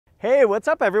Hey, what's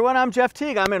up everyone? I'm Jeff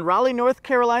Teague. I'm in Raleigh, North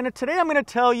Carolina. Today I'm going to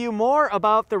tell you more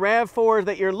about the RAV4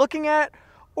 that you're looking at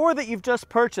or that you've just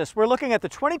purchased. We're looking at the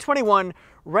 2021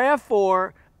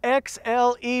 RAV4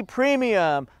 XLE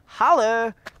Premium.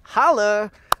 Holla,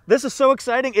 holla. This is so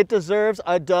exciting, it deserves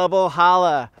a double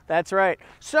holla. That's right.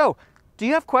 So, do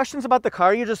you have questions about the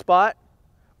car you just bought?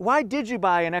 Why did you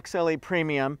buy an XLE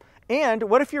Premium? And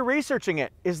what if you're researching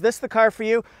it? Is this the car for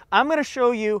you? I'm going to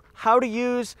show you how to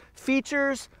use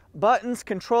features, buttons,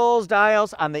 controls,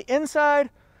 dials on the inside,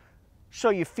 show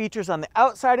you features on the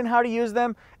outside and how to use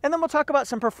them, and then we'll talk about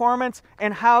some performance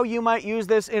and how you might use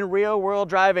this in real world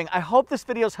driving. I hope this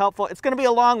video is helpful. It's going to be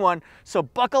a long one, so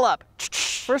buckle up.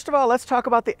 First of all, let's talk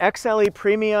about the XLE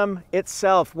Premium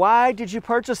itself. Why did you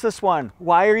purchase this one?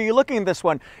 Why are you looking at this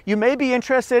one? You may be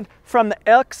interested from the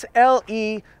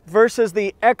XLE versus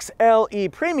the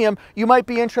XLE Premium. You might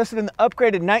be interested in the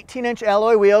upgraded 19-inch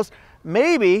alloy wheels.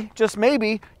 Maybe, just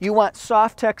maybe, you want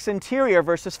Softex interior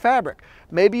versus fabric.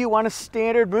 Maybe you want a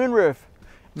standard moonroof.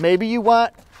 Maybe you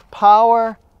want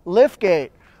power liftgate.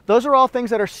 Those are all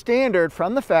things that are standard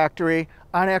from the factory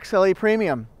on XLE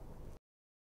Premium.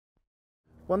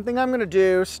 One thing I'm going to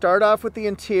do, start off with the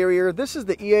interior. This is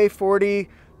the EA40,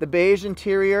 the beige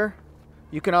interior.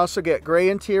 You can also get gray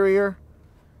interior.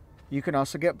 You can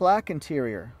also get black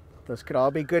interior. Those could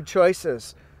all be good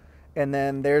choices. And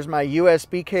then there's my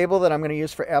USB cable that I'm going to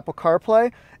use for Apple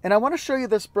CarPlay. And I want to show you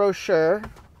this brochure.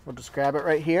 We'll just grab it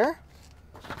right here.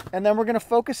 And then we're going to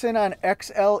focus in on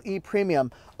XLE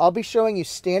Premium. I'll be showing you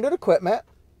standard equipment.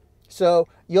 So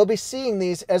you'll be seeing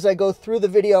these as I go through the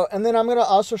video. And then I'm going to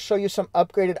also show you some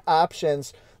upgraded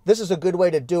options. This is a good way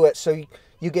to do it so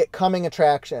you get coming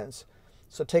attractions.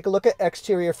 So take a look at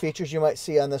exterior features you might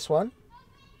see on this one.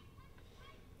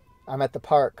 I'm at the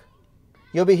park.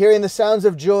 You'll be hearing the sounds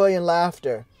of joy and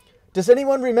laughter. Does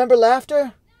anyone remember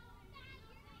laughter?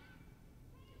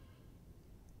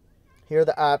 Here are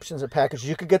the options of packages.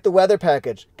 You could get the weather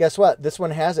package. Guess what? This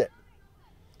one has it.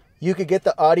 You could get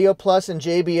the Audio Plus and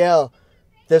JBL.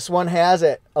 This one has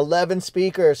it. 11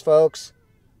 speakers, folks.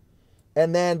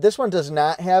 And then this one does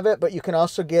not have it, but you can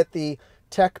also get the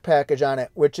tech package on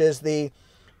it, which is the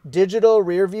digital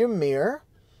rear view mirror.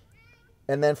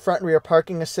 And then front and rear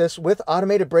parking assist with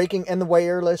automated braking and the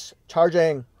wireless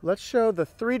charging. Let's show the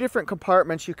 3 different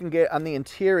compartments you can get on the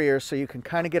interior so you can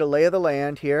kind of get a lay of the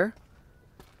land here.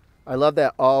 I love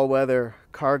that all-weather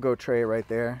cargo tray right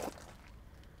there.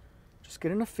 Just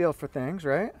getting a feel for things,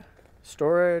 right?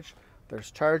 Storage,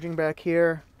 there's charging back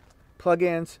here,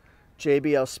 plug-ins,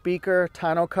 JBL speaker,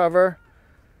 tonneau cover.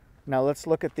 Now let's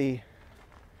look at the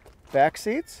back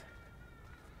seats.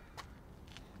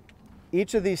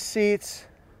 Each of these seats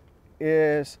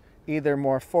is either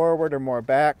more forward or more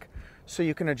back, so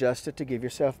you can adjust it to give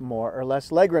yourself more or less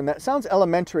legroom. That sounds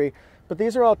elementary, but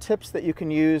these are all tips that you can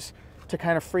use to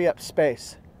kind of free up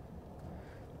space.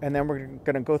 And then we're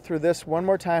going to go through this one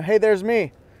more time. Hey, there's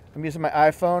me. I'm using my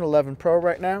iPhone 11 Pro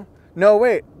right now. No,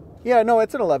 wait. Yeah, no,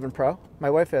 it's an 11 Pro. My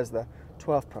wife has the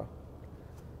 12 Pro.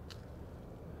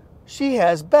 She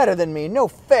has better than me. No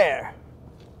fair.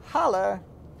 Holla.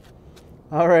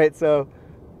 All right, so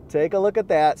take a look at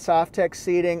that. Softex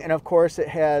seating, and of course it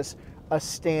has a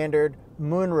standard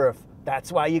moonroof.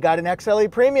 That's why you got an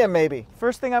XLE Premium, maybe.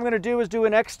 First thing I'm going to do is do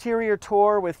an exterior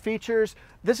tour with features.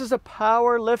 This is a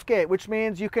power liftgate, which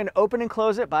means you can open and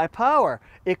close it by power.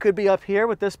 It could be up here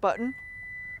with this button,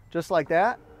 just like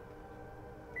that.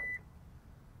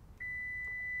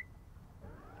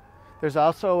 There's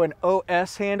also an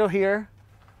OS handle here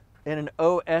and an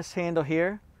OS handle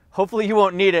here. Hopefully you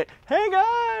won't need it. Hang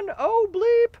on, oh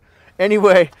bleep.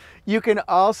 Anyway, you can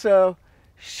also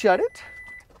shut it,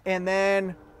 and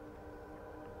then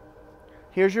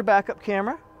here's your backup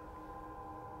camera,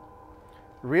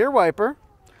 rear wiper.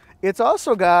 It's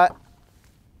also got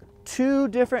 2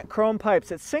 different chrome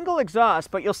pipes. It's single exhaust,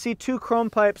 but you'll see 2 chrome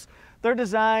pipes. They're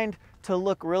designed to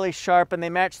look really sharp, and they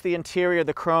match the interior,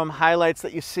 the chrome highlights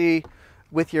that you see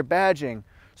with your badging.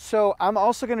 So I'm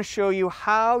also going to show you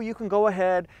how you can go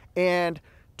ahead and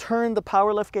turn the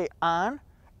power liftgate on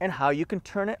and how you can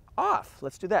turn it off.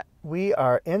 Let's do that. We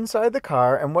are inside the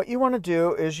car, and what you want to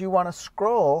do is you want to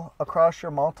scroll across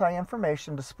your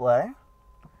multi-information display.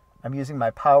 I'm using my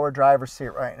power driver seat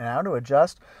right now to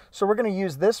adjust. So we're going to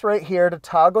use this right here to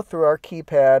toggle through our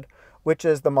keypad, which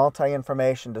is the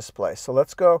multi-information display. So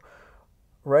let's go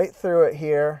right through it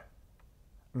here.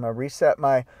 I'm going to reset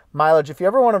my mileage. If you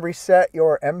ever want to reset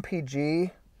your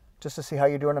MPG just to see how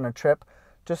you're doing on a trip,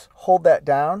 just hold that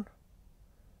down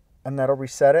and that'll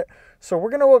reset it. So we're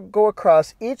going to go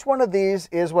across. Each one of these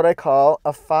is what I call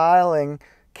a filing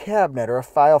cabinet or a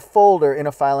file folder in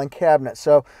a filing cabinet.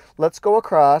 So let's go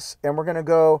across and we're going to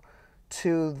go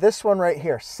to this one right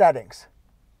here, settings.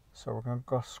 So we're going to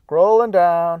go scrolling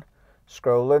down,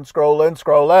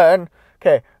 scrolling.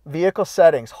 Okay, vehicle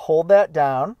settings, hold that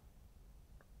down.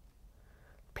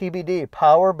 PBD,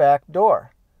 power back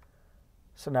door.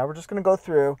 So now we're just going to go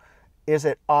through. Is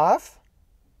it off?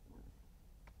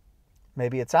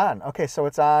 Maybe it's on. Okay, so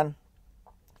it's on.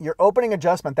 Your opening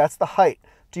adjustment, that's the height.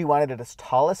 Do you want it at its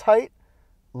tallest height?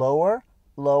 Lower,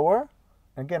 lower.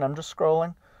 Again, I'm just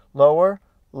scrolling. Lower,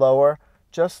 lower,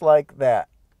 just like that.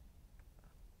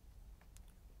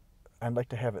 I'd like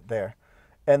to have it there.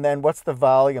 And then what's the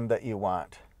volume that you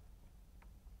want?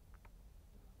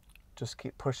 Just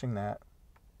keep pushing that.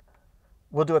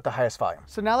 We'll do it the highest volume.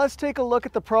 So now let's take a look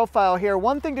at the profile here.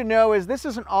 One thing to know is this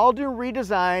is an all-new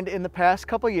redesigned in the past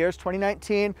couple years,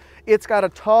 2019. It's got a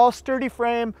tall, sturdy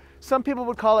frame. Some people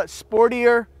would call it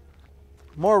sportier,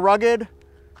 more rugged,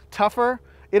 tougher.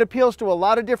 It appeals to a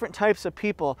lot of different types of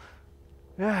people.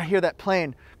 I hear that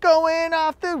plane. Going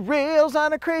off the rails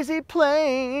on a crazy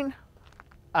plane.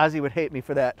 Ozzy would hate me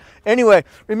for that. Anyway,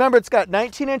 remember it's got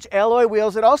 19-inch alloy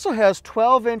wheels. It also has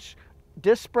 12-inch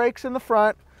disc brakes in the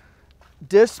front.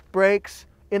 Disc brakes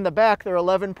in the back, they're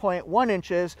 11.1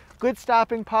 inches. Good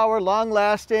stopping power, long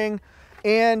lasting.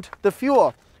 And the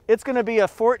fuel, it's going to be a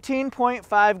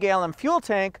 14.5 gallon fuel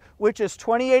tank, which is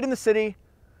 28 in the city,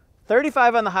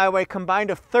 35 on the highway, combined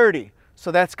of 30.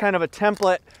 So that's kind of a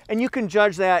template, and you can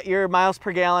judge that. Your miles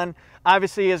per gallon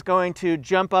obviously is going to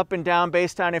jump up and down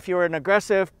based on if you're an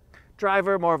aggressive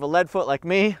driver, more of a lead foot like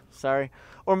me, sorry,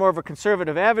 or more of a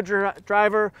conservative average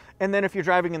driver. And then if you're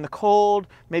driving in the cold,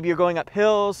 maybe you're going up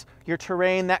hills, your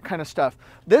terrain, that kind of stuff.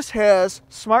 This has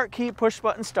smart key push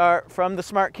button start from the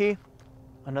smart key.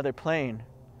 Another plane.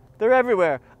 They're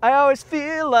everywhere. I always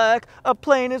feel like a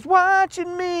plane is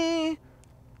watching me.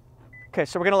 Okay,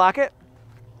 so we're gonna lock it.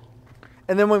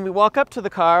 And then when we walk up to the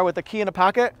car with the key in a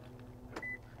pocket,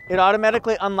 it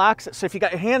automatically unlocks it. So if you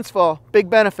got your hands full, big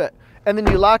benefit. And then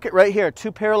you lock it right here,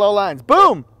 2 parallel lines.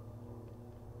 Boom!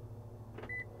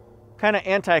 Kind of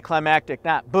anticlimactic,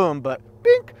 not boom, but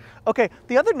bink. Okay,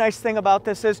 the other nice thing about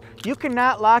this is you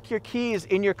cannot lock your keys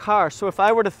in your car. So if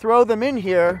I were to throw them in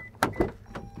here,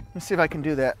 let's see if I can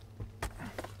do that.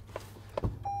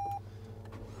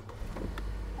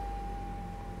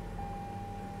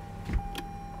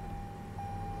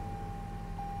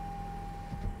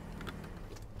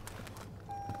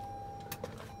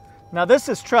 Now this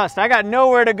is trust. I got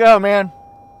nowhere to go, man.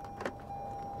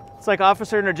 It's like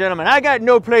officer and a gentleman. I got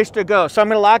no place to go. So I'm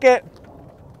gonna lock it,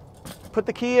 put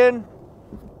the key in.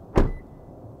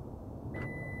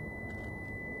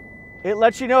 It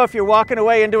lets you know if you're walking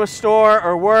away into a store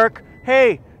or work,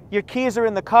 hey, your keys are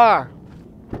in the car.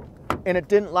 And it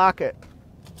didn't lock it.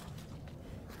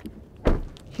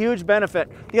 Huge benefit.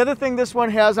 The other thing this one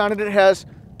has on it, it has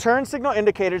turn signal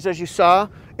indicators, as you saw.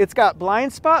 It's got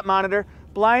blind spot monitor.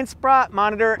 Blind spot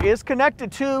monitor is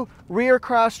connected to rear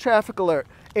cross traffic alert.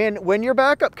 And when your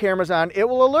backup camera's on, it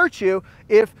will alert you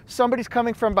if somebody's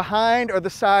coming from behind or the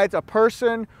sides, a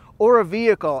person or a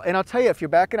vehicle. And I'll tell you, if you're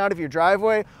backing out of your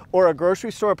driveway or a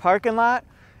grocery store parking lot,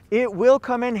 it will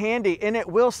come in handy and it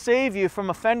will save you from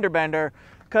a fender bender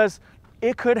because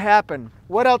it could happen.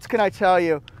 What else can I tell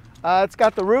you? It's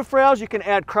got the roof rails. You can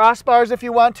add crossbars if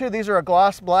you want to. These are a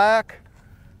gloss black.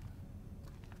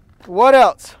 What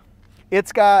else?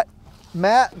 It's got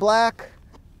matte black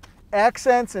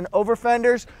accents and over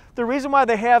fenders. The reason why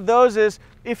they have those is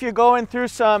if you're going through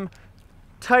some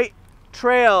tight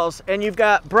trails and you've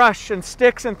got brush and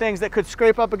sticks and things that could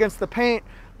scrape up against the paint,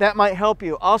 that might help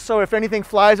you. Also, if anything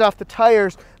flies off the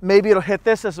tires, maybe it'll hit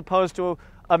this as opposed to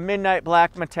a midnight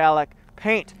black metallic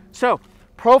paint. So,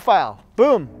 profile,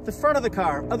 boom. The front of the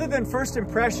car, other than first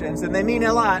impressions, and they mean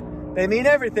a lot, they mean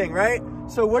everything, right?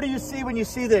 So what do you see when you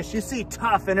see this? You see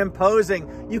tough and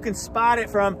imposing. You can spot it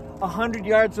from 100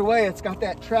 yards away. It's got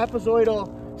that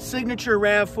trapezoidal signature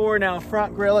RAV4 now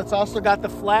front grille. It's also got the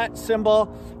flat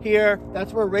symbol here.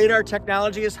 That's where radar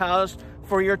technology is housed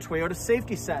for your Toyota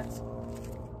safety sense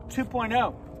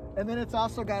 2.0. And then it's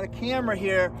also got a camera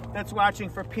here that's watching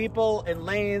for people and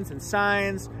lanes and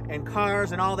signs and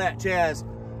cars and all that jazz.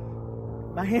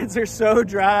 My hands are so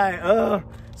dry. Ugh.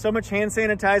 So much hand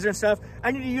sanitizer and stuff.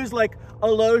 I need to use like a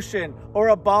lotion or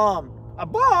a balm. A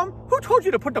balm? Who told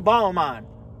you to put the balm on?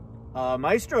 A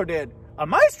maestro did. A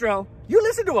maestro? You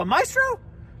listen to a maestro?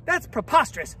 That's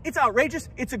preposterous. It's outrageous.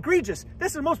 It's egregious. This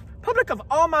is the most public of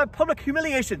all my public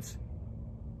humiliations.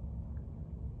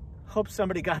 Hope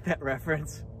somebody got that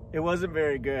reference. It wasn't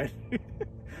very good.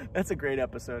 That's a great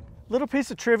episode. Little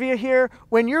piece of trivia here.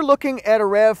 When you're looking at a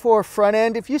RAV4 front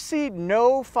end, if you see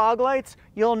no fog lights,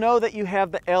 you'll know that you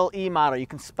have the LE model. You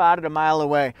can spot it a mile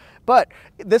away. But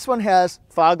this one has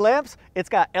fog lamps. It's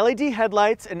got LED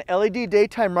headlights and LED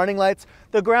daytime running lights.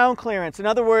 The ground clearance. In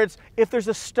other words, if there's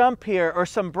a stump here or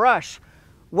some brush,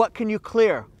 what can you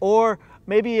clear? Or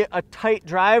maybe a tight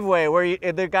driveway where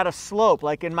they've got a slope.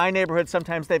 Like in my neighborhood,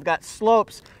 sometimes they've got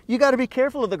slopes. You got to be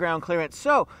careful of the ground clearance.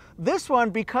 So this one,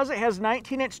 because it has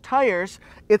 19-inch tires,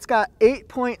 it's got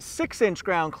 8.6-inch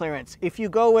ground clearance. If you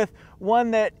go with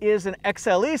one that is an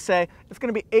XLE, say, it's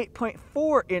going to be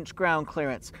 8.4-inch ground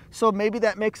clearance. So maybe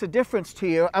that makes a difference to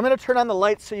you. I'm going to turn on the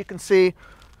lights so you can see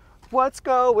what's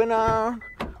going on.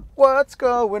 What's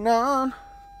going on?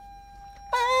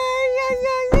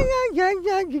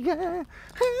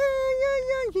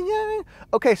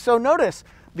 Okay, so notice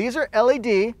these are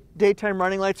LED, daytime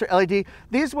running lights are LED.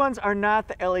 These ones are not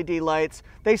the LED lights.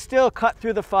 They still cut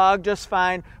through the fog just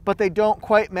fine, but they don't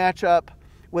quite match up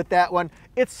with that one.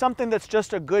 It's something that's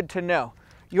just a good to know.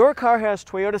 Your car has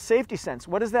Toyota Safety Sense.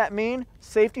 What does that mean?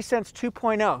 Safety Sense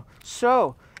 2.0.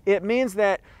 So it means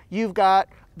that you've got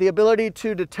the ability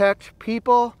to detect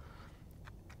people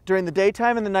during the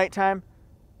daytime and the nighttime,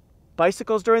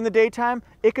 bicycles during the daytime.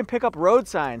 It can pick up road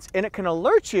signs, and it can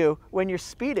alert you when you're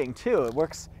speeding too. It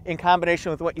works in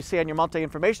combination with what you see on your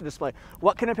multi-information display.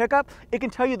 What can it pick up? It can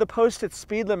tell you the posted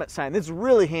speed limit sign. This is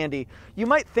really handy. You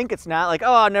might think it's not, like,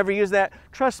 oh, I'll never use that.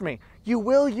 Trust me, you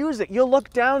will use it. You'll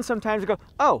look down sometimes and go,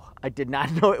 oh, I did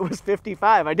not know it was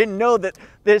 55. I didn't know that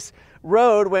this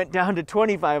road went down to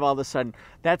 25 all of a sudden.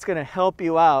 That's going to help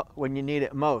you out when you need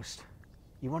it most.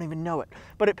 You won't even know it.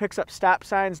 But it picks up stop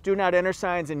signs, do not enter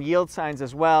signs, and yield signs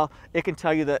as well. It can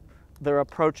tell you that they're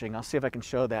approaching. I'll see if I can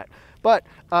show that. But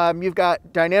you've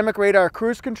got dynamic radar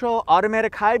cruise control,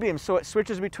 automatic high beams, so it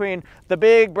switches between the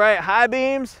big, bright high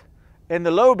beams and the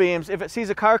low beams. If it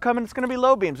sees a car coming, it's going to be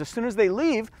low beams. As soon as they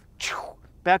leave,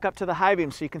 back up to the high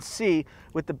beams so you can see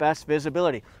with the best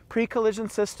visibility. Pre-collision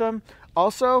system.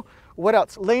 Also, what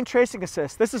else? Lane tracing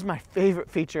assist. This is my favorite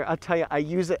feature. I'll tell you, I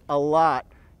use it a lot.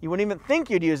 You wouldn't even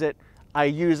think you'd use it. I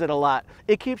use it a lot.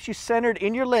 It keeps you centered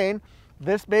in your lane.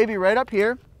 This baby right up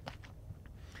here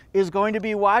is going to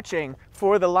be watching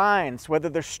for the lines, whether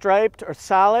they're striped or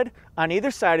solid on either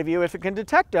side of you. If it can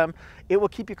detect them, it will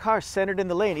keep your car centered in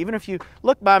the lane. Even if you,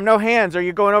 look, Mom, no hands, or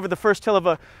you're going over the first hill of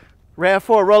a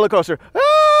RAV4 roller coaster.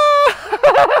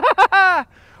 Ah!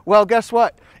 Well, guess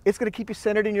what? It's going to keep you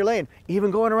centered in your lane,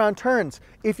 even going around turns.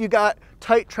 If you got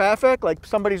tight traffic, like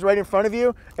somebody's right in front of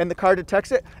you and the car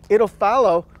detects it, it'll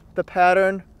follow the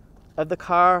pattern of the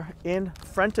car in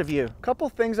front of you. A couple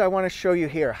things I want to show you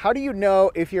here. How do you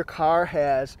know if your car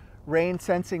has rain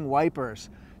sensing wipers?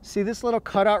 See this little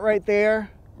cutout right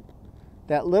there?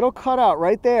 That little cutout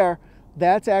right there,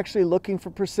 that's actually looking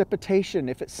for precipitation.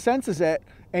 If it senses it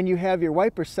and you have your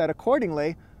wipers set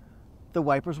accordingly, the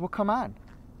wipers will come on.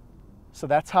 So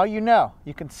that's how you know.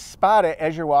 You can spot it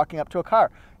as you're walking up to a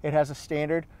car. It has a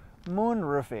standard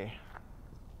moonroofy.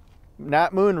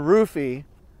 Not moonroofy.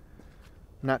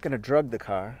 I'm not going to drug the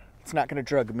car. It's not going to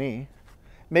drug me.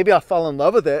 Maybe I'll fall in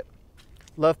love with it.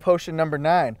 Love potion number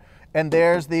 9. And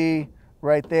there's the,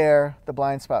 right there, the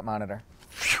blind spot monitor.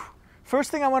 First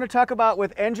thing I want to talk about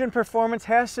with engine performance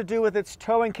has to do with its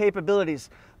towing capabilities.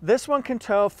 This one can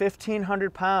tow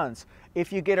 1,500 pounds.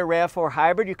 If you get a RAV4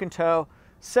 Hybrid, you can tow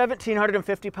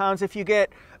 1,750 pounds. If you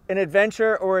get an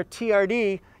Adventure or a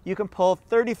TRD, you can pull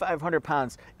 3,500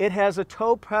 pounds. It has a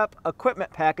tow prep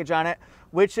equipment package on it,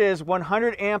 which is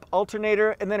 100 amp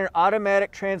alternator and then an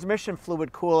automatic transmission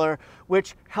fluid cooler,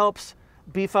 which helps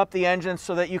beef up the engine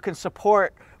so that you can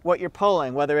support what you're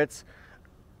pulling, whether it's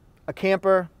a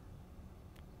camper,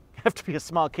 you have to be a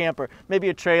small camper, maybe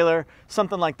a trailer,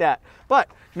 something like that. But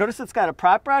notice it's got a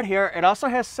prop rod here. It also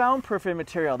has soundproofing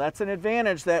material. That's an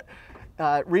advantage that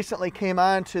recently came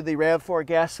on to the RAV4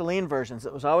 gasoline versions.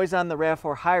 It was always on the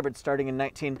RAV4 Hybrid starting in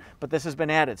 19, but this has been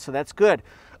added, so that's good.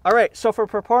 All right, so for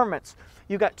performance,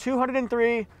 you've got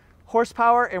 203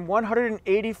 horsepower and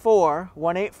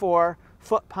 184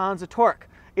 foot-pounds of torque.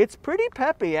 It's pretty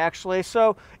peppy, actually,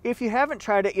 so if you haven't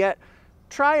tried it yet,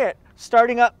 try it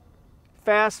starting up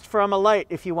fast from a light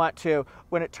if you want to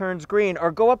when it turns green,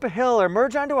 or go up a hill or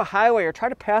merge onto a highway or try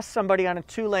to pass somebody on a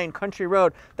 2-lane country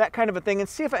road, that kind of a thing, and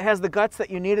see if it has the guts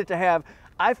that you need it to have.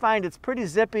 I find it's pretty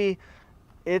zippy.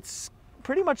 It's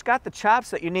pretty much got the chops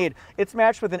that you need. It's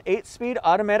matched with an 8-speed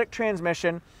automatic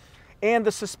transmission, and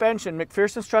the suspension,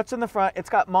 McPherson struts in the front. It's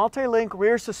got multi-link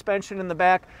rear suspension in the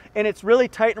back, and it's really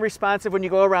tight and responsive when you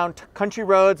go around country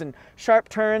roads and sharp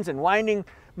turns and winding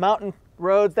mountain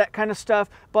roads, that kind of stuff,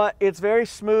 but it's very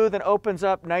smooth and opens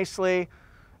up nicely.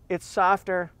 It's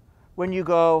softer when you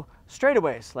go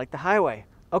straightaways, like the highway.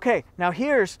 Okay, now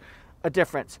here's a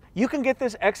difference. You can get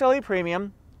this XLE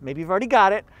Premium, maybe you've already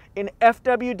got it, in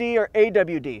FWD or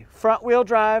AWD, front wheel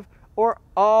drive or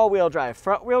all wheel drive.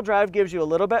 Front wheel drive gives you a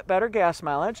little bit better gas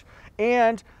mileage,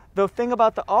 and the thing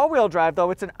about the all wheel drive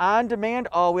though, it's an on-demand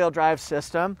all wheel drive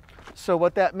system. So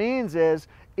what that means is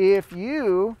if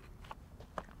you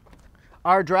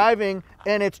are driving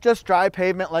and it's just dry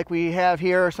pavement like we have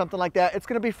here or something like that, it's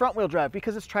going to be front wheel drive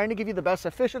because it's trying to give you the best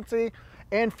efficiency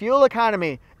and fuel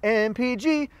economy.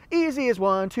 MPG, easy as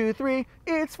 1, 2, 3,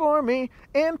 it's for me.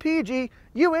 MPG,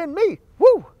 you and me,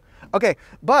 woo! Okay,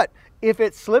 but if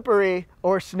it's slippery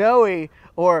or snowy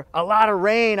or a lot of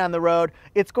rain on the road,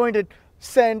 it's going to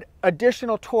send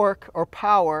additional torque or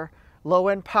power,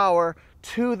 low-end power,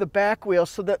 to the back wheel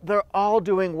so that they're all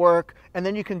doing work, and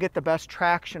then you can get the best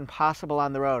traction possible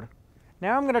on the road.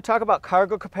 Now I'm going to talk about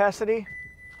cargo capacity.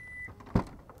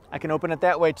 I can open it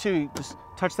that way too. You just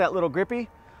touch that little grippy.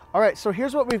 All right, so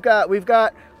here's what we've got. We've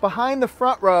got behind the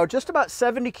front row just about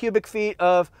 70 cubic feet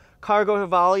of cargo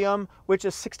volume, which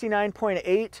is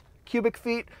 69.8 cubic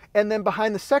feet, and then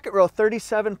behind the second row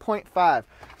 37.5.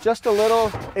 Just a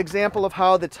little example of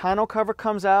how the tonneau cover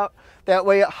comes out. That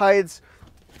way it hides.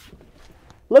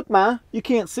 Look, Ma, you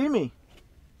can't see me.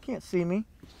 Can't see me.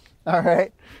 All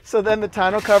right, so then the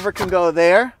tonneau cover can go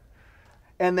there,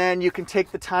 and then you can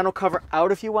take the tonneau cover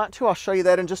out if you want to. I'll show you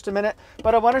that in just a minute,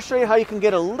 but I want to show you how you can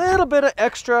get a little bit of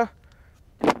extra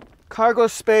cargo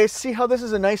space. See how this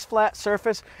is a nice flat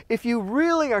surface? If you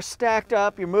really are stacked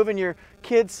up, you're moving your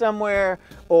kids somewhere,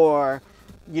 or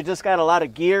you just got a lot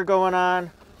of gear going on,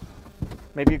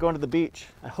 maybe you're going to the beach.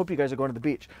 I hope you guys are going to the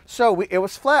beach. So it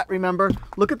was flat, remember?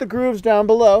 Look at the grooves down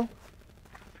below.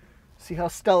 See how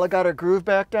Stella got her groove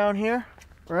back down here?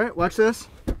 All right, watch this.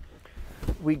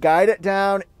 We guide it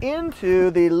down into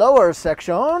the lower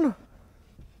section.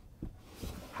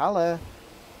 Holla.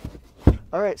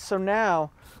 All right, so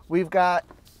now we've got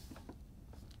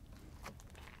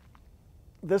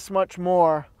this much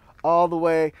more all the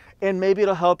way, and maybe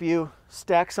it'll help you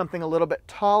stack something a little bit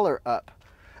taller up.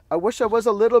 I wish I was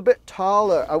a little bit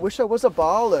taller. I wish I was a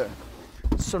baller.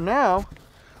 So now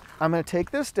I'm going to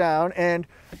take this down and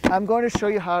I'm going to show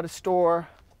you how to store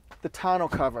the tonneau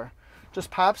cover. Just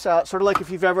pops out, sort of like if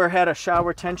you've ever had a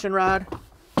shower tension rod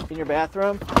in your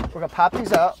bathroom. We're going to pop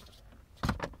these out.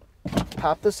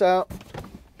 Pop this out.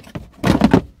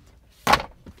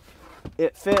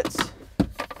 It fits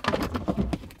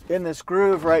in this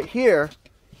groove right here,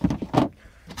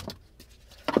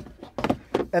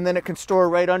 and then it can store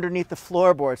right underneath the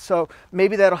floorboard. So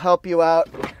maybe that'll help you out.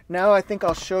 Now I think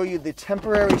I'll show you the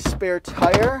temporary spare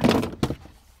tire.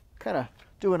 Kind of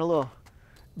doing a little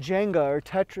Jenga or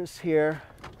Tetris here.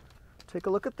 Take a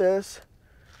look at this.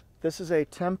 This is a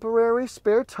temporary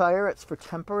spare tire. It's for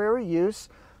temporary use.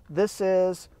 This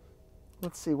is,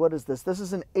 let's see, what is this? This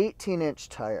is an 18-inch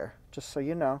tire, just so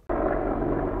you know.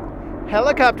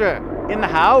 Helicopter in the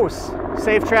house.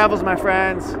 Safe travels, my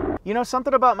friends. You know,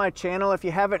 something about my channel, if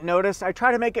you haven't noticed, I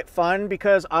try to make it fun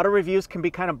because auto reviews can be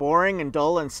kind of boring and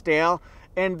dull and stale,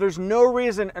 and there's no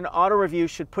reason an auto review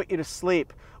should put you to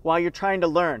sleep while you're trying to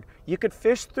learn. You could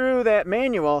fish through that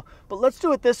manual, but let's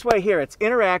do it this way here. It's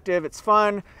interactive, it's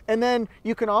fun, and then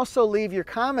you can also leave your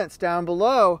comments down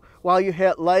below while you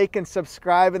hit like and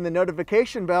subscribe and the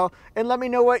notification bell, and let me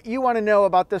know what you want to know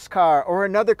about this car or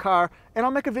another car, and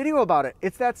I'll make a video about it.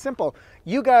 It's that simple.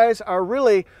 You guys are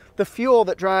really the fuel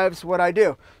that drives what I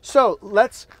do. So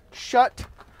let's shut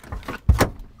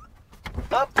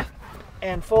up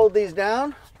and fold these down.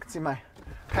 You can see my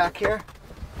pack here.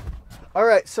 All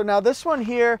right, so now this one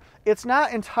here, it's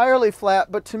not entirely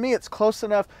flat, but to me it's close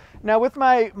enough. Now with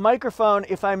my microphone,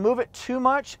 if I move it too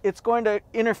much, it's going to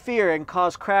interfere and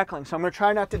cause crackling. So I'm gonna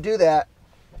try not to do that.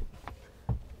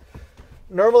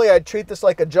 Normally I'd treat this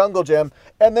like a jungle gym.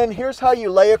 And then here's how you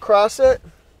lay across it,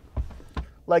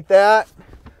 like that.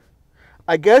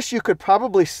 I guess you could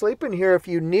probably sleep in here if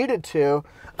you needed to.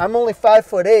 I'm only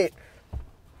 5'8".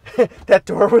 That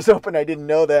door was open, I didn't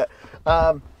know that.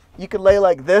 You could lay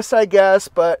like this, I guess,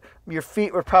 but your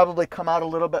feet would probably come out a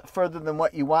little bit further than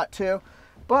what you want to.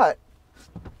 But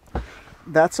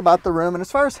that's about the room. And as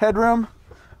far as headroom,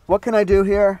 what can I do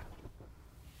here?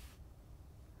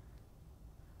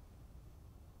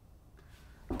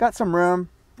 Got some room.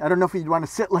 I don't know if you'd want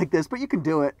to sit like this, but you can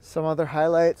do it. Some other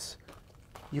highlights.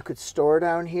 You could store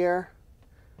down here.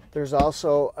 There's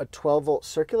also a 12-volt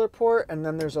circular port, and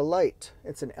then there's a light.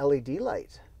 It's an LED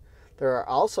light. There are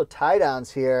also tie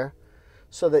downs here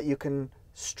so that you can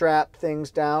strap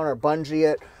things down or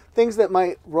bungee it. things that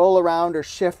might roll around or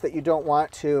shift that you don't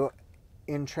want to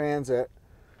in transit.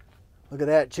 Look at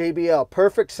that, JBL,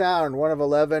 perfect sound, 1 of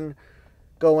 11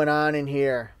 going on in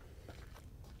here.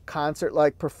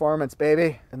 Concert-like performance,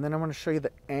 baby. And then I want to show you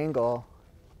the angle.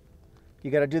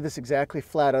 You got to do this exactly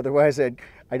flat, otherwise I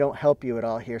don't help you at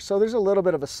all here. So there's a little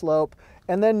bit of a slope.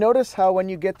 And then notice how when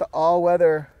you get the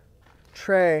all-weather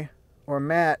tray or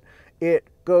mat, it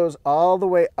goes all the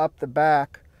way up the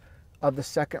back of the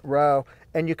second row,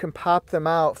 and you can pop them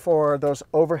out for those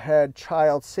overhead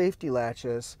child safety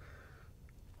latches.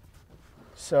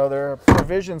 So there are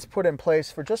provisions put in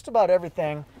place for just about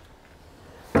everything.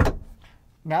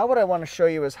 Now what I want to show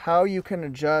you is how you can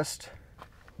adjust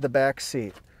the back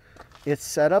seat. It's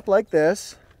set up like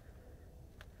this.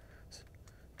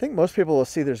 I think most people will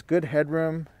see there's good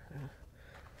headroom,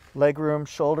 leg room,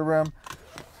 shoulder room.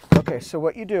 Okay, so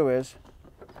what you do is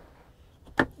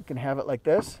you can have it like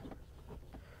this.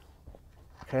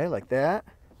 Okay, like that.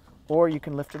 Or you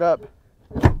can lift it up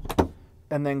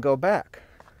and then go back.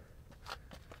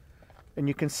 And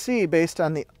you can see based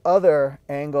on the other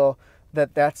angle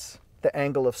that that's the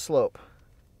angle of slope.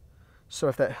 So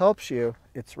if that helps you,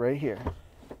 it's right here.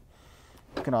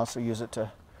 You can also use it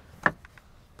to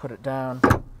put it down.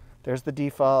 There's the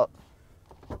default.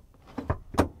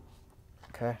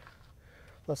 Okay.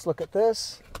 Let's look at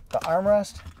this, the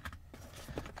armrest.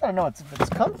 Gotta know if it's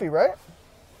comfy, right?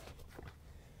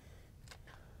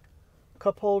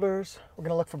 Cup holders. We're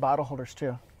gonna look for bottle holders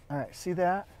too. All right, see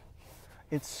that?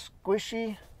 It's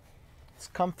squishy, it's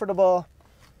comfortable.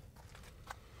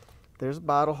 There's a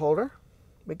bottle holder.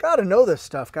 We gotta know this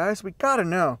stuff, guys. We gotta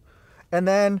know. And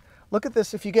then look at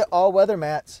this. If you get all weather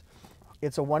mats,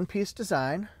 it's a one-piece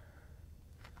design.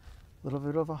 A little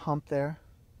bit of a hump there.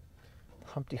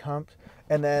 Humpty hump.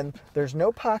 And then there's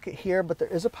no pocket here, but there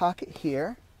is a pocket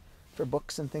here for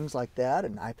books and things like that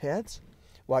and iPads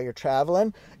while you're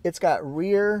traveling. It's got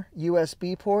rear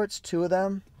USB ports, 2 of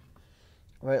them,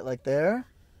 right like there.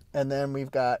 And then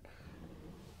we've got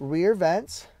rear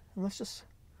vents. And let's just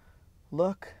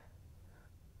look.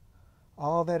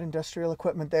 All that industrial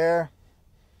equipment there.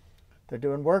 They're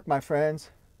doing work, my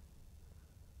friends.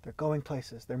 They're going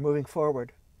places. They're moving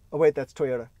forward. Oh, wait, that's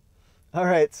Toyota. All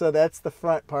right, so that's the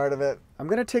front part of it. I'm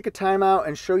going to take a time out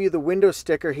and show you the window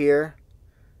sticker here.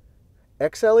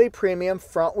 XLE Premium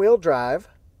front wheel drive,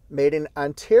 made in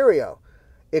Ontario.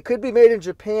 It could be made in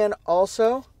Japan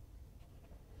also.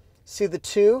 See the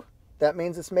 2? That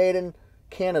means it's made in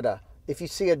Canada. If you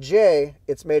see a J,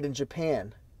 it's made in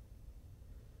Japan.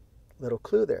 Little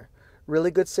clue there.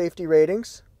 Really good safety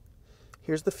ratings.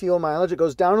 Here's the fuel mileage. It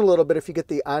goes down a little bit if you get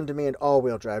the on-demand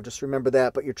all-wheel drive. Just remember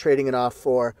that, but you're trading it off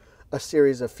for a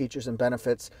series of features and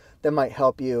benefits that might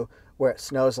help you where it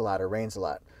snows a lot or rains a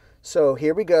lot. So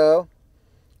here we go.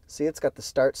 See, it's got the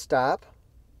start-stop,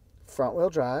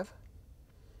 front-wheel drive,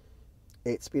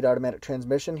 8-speed automatic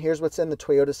transmission. Here's what's in the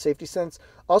Toyota Safety Sense.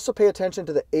 Also pay attention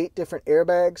to the 8 different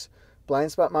airbags,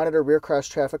 blind spot monitor, rear cross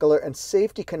traffic alert, and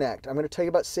Safety Connect. I'm going to tell you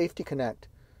about Safety Connect.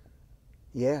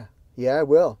 Yeah, I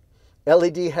will.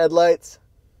 LED headlights.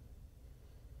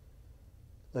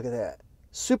 Look at that.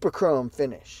 Super chrome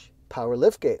finish. Power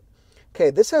liftgate. Okay,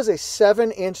 this has a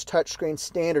 7-inch touchscreen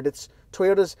standard. It's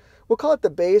Toyota's, we'll call it the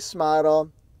base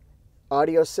model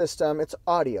audio system. It's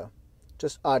audio.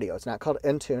 Just audio. It's not called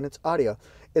Entune. It's audio.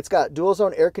 It's got dual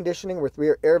zone air conditioning with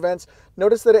rear air vents.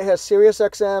 Notice that it has Sirius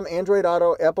XM, Android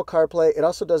Auto, Apple CarPlay. It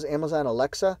also does Amazon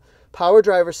Alexa. Power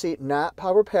driver seat, not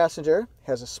power passenger.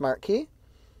 Has a smart key.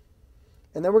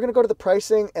 And then we're going to go to the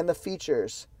pricing and the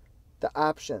features, the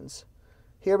options.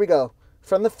 Here we go.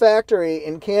 From the factory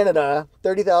in Canada,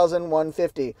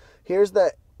 $30,150. Here's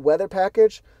the weather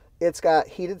package. It's got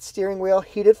heated steering wheel,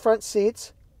 heated front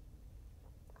seats,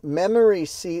 memory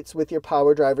seats with your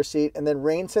power driver seat, and then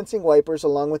rain sensing wipers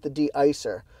along with the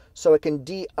de-icer. So it can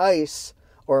de-ice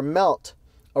or melt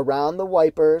around the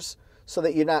wipers so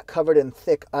that you're not covered in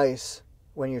thick ice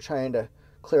when you're trying to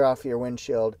clear off your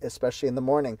windshield, especially in the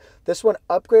morning. This one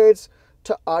upgrades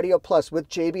to Audio Plus with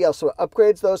JBL. So it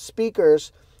upgrades those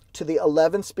speakers to the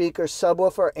 11 speaker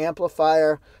subwoofer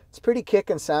amplifier. It's pretty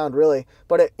kicking sound, really.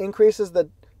 But it increases the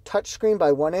touchscreen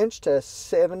by 1 inch to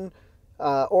 7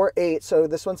 or 8. So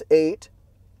this one's 8.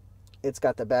 It's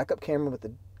got the backup camera with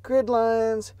the grid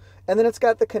lines. And then it's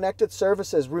got the connected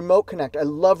services, Remote Connect. I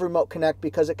love Remote Connect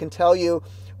because it can tell you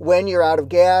when you're out of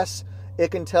gas. It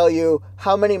can tell you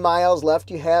how many miles left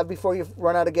you have before you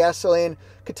run out of gasoline.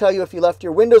 It can tell you if you left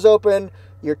your windows open,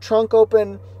 your trunk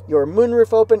open, your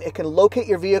moonroof open. It can locate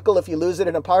your vehicle if you lose it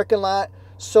in a parking lot.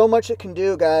 So much it can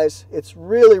do, guys. It's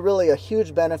really, really a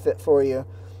huge benefit for you.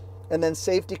 And then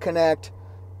Safety Connect.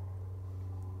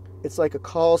 It's like a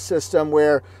call system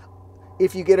where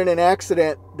if you get in an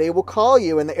accident, they will call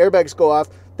you and the airbags go off.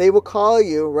 They will call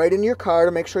you right in your car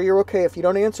to make sure you're okay. If you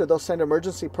don't answer, they'll send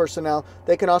emergency personnel.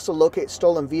 They can also locate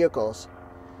stolen vehicles.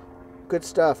 Good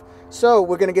stuff. So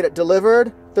we're going to get it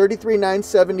delivered,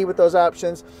 $33,970 with those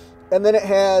options. And then it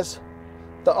has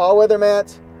the all-weather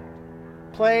mats,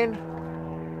 plain.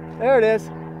 There it is.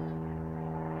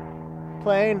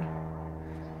 Plain.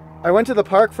 I went to the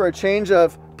park for a change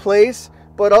of place,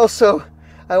 but also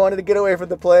I wanted to get away from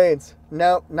the planes.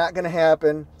 Nope, not going to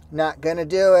happen. Not going to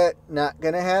do it. Not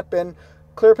going to happen.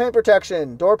 Clear paint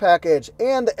protection, door package,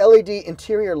 and the LED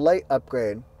interior light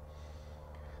upgrade.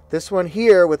 This one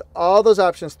here with all those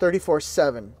options,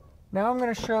 $34,700. Now I'm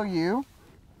going to show you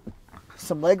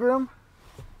some legroom.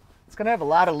 It's going to have a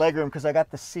lot of legroom because I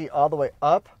got the seat all the way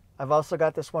up. I've also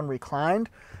got this one reclined.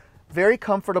 Very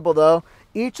comfortable though.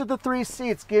 Each of the 3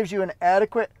 seats gives you an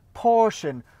adequate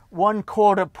portion,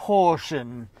 1/4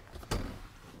 portion.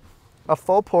 A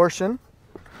full portion,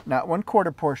 not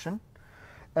 1/4 portion.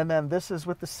 And then this is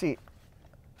with the seat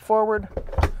forward,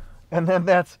 and then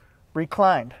that's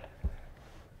reclined.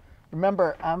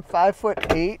 Remember, I'm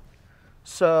 5'8",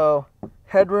 so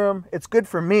headroom, it's good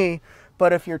for me,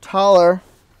 but if you're taller,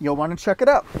 you'll want to check it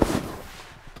out.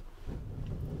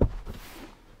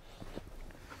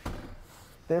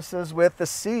 This is with the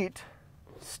seat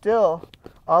still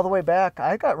all the way back.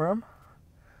 I got room.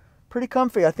 Pretty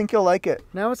comfy. I think you'll like it.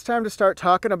 Now it's time to start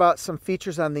talking about some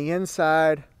features on the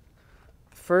inside.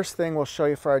 The first thing we'll show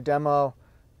you for our demo,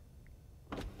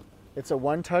 it's a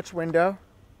one-touch window.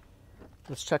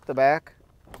 Let's check the back.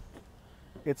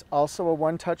 It's also a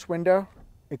one-touch window.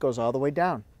 It goes all the way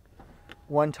down.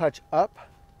 One touch up.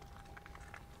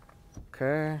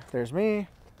 Okay, there's me.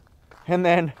 And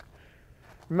then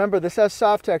remember, this has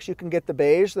soft text. You can get the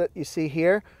beige that you see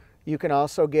here. You can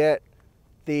also get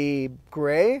the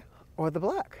gray or the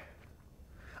black.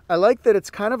 I like that it's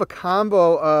kind of a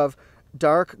combo of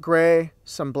dark gray,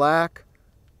 some black,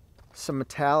 some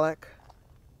metallic,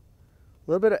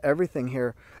 a little bit of everything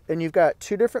here. And you've got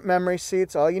 2 different memory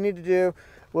seats. All you need to do,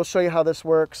 we'll show you how this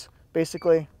works.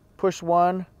 Basically, push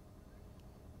 1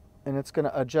 and it's going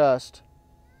to adjust.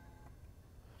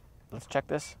 Let's check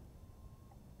this.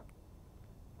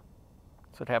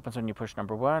 So what happens when you push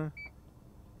number 1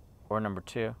 or number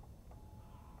 2.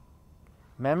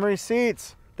 Memory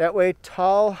seats. That way,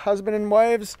 tall husband and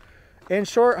wives and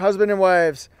short husband and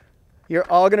wives, you're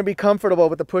all going to be comfortable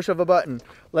with the push of a button.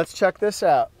 Let's check this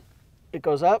out. It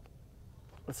goes up.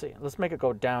 Let's see. Let's make it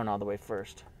go down all the way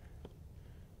first.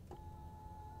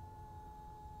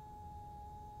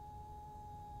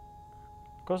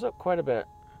 Goes up quite a bit.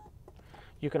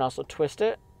 You can also twist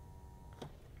it.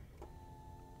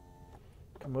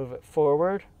 You can move it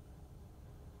forward,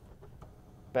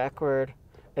 backward,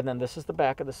 and then this is the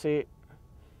back of the seat.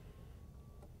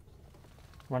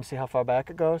 Want to see how far back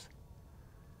it goes?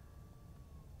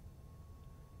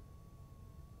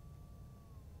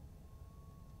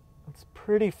 It's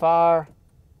pretty far.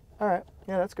 All right,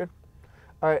 yeah, that's good.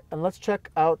 All right, and let's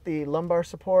check out the lumbar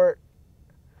support.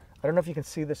 I don't know if you can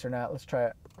see this or not. Let's try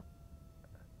it.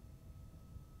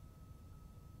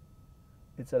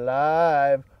 It's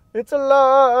alive. It's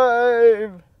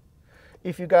alive.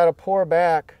 If you got a poor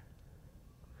back,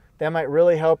 that might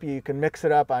really help you. You can mix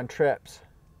it up on trips.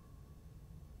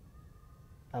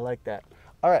 I like that.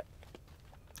 All right.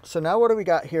 So now what do we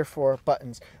got here for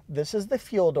buttons? This is the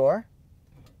fuel door.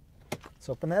 Let's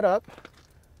open that up.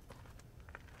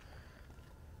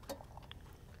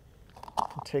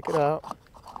 Take it out.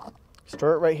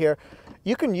 Store it right here.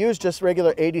 You can use just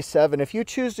regular 87. If you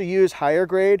choose to use higher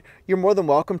grade, you're more than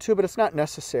welcome to, but it's not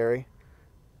necessary.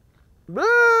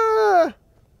 Ah!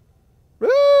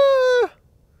 Ah!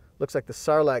 Looks like the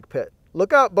Sarlacc pit.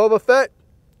 Look out, Boba Fett.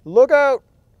 Look out.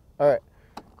 All right.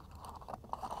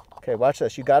 Okay, watch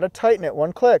this. You got to tighten it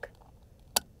 1 click.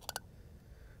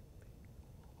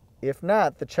 If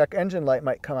not, the check engine light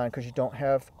might come on because you don't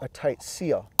have a tight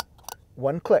seal.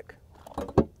 1 click.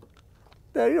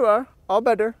 There you are. All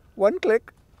better. 1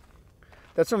 click.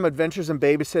 That's from Adventures in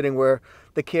Babysitting where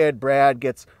the kid, Brad,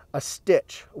 gets a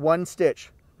stitch. 1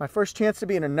 stitch. My first chance to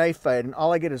be in a knife fight and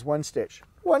all I get is 1 stitch.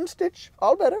 1 stitch.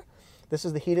 All better. This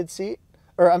is the heated seat.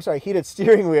 Or, I'm sorry, heated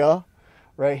steering wheel.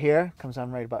 Right here. Comes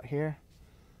on right about here.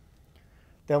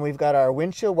 Then we've got our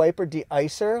windshield wiper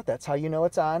de-icer. That's how you know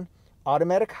it's on.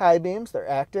 Automatic high beams. They're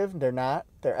active. They're not.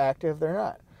 They're active. They're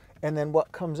not. And then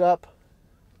what comes up?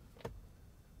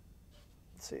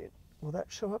 Let's see. Will that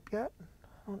show up yet?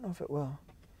 I don't know if it will.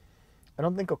 I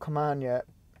don't think it'll come on yet.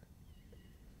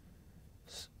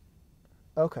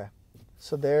 Okay.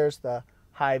 So there's the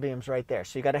high beams right there.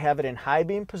 So you got to have it in high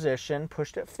beam position,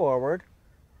 pushed it forward,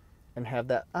 and have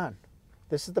that on.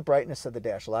 This is the brightness of the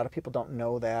dash. A lot of people don't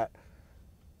know that,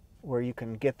 where you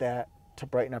can get that to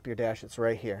brighten up your dash. It's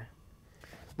right here.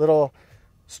 Little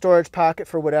storage pocket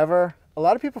for whatever. A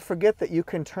lot of people forget that you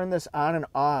can turn this on and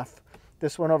off.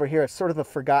 This one over here, it's sort of the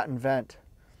forgotten vent.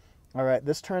 All right,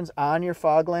 this turns on your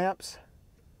fog lamps.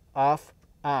 Off,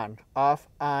 on, off,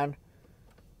 on.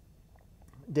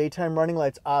 Daytime running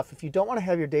lights off. If you don't want to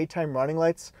have your daytime running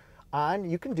lights on,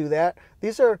 you can do that.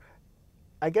 These are,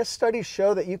 I guess studies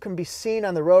show that you can be seen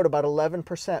on the road about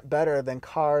 11% better than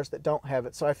cars that don't have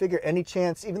it. So I figure any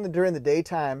chance, even during the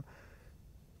daytime,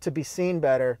 to be seen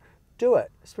better, do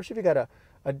it. Especially if you got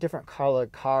a different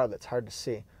colored car that's hard to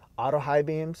see. Auto high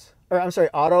beams, or I'm sorry,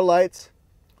 auto lights,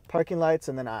 parking lights,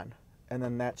 and then on. And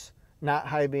then that's not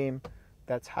high beam,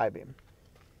 that's high beam.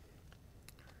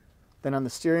 Then on the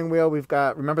steering wheel, we've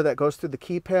got, remember that goes through the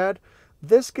keypad.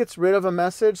 This gets rid of a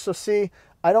message. So see,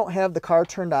 I don't have the car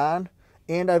turned on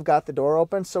and I've got the door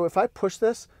open. So if I push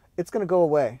this, it's going to go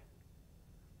away.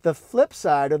 The flip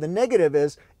side or the negative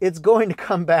is it's going to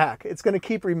come back. It's going to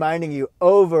keep reminding you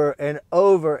over and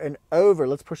over and over.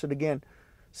 Let's push it again.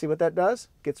 See what that does?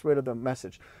 Gets rid of the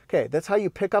message. Okay, that's how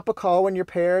you pick up a call when you're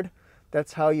paired.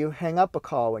 That's how you hang up a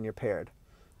call when you're paired.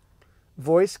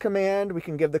 Voice command, we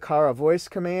can give the car a voice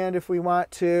command if we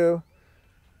want to.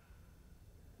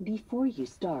 Before you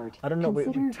start, I don't know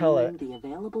what you tell it. The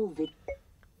available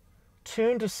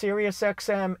tune to Sirius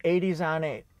XM 80s on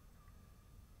 8.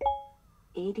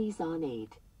 80s on 8.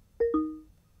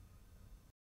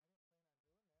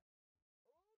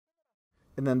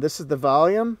 And then this is the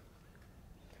volume.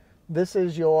 This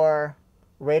is your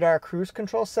radar cruise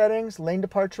control settings, lane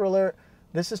departure alert.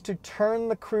 This is to turn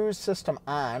the cruise system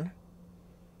on.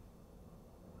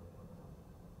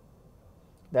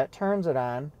 That turns it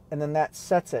on, and then that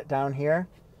sets it down here.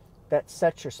 That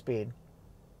sets your speed.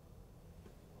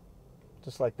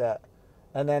 Just like that.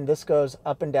 And then this goes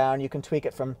up and down. You can tweak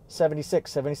it from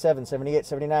 76, 77, 78,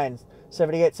 79,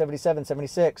 78, 77,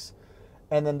 76.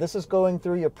 And then this is going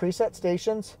through your preset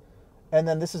stations. And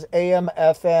then this is AM,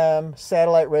 FM,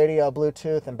 satellite radio,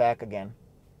 Bluetooth, and back again.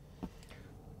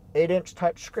 8-inch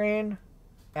touchscreen,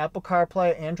 Apple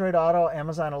CarPlay, Android Auto,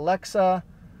 Amazon Alexa.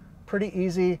 Pretty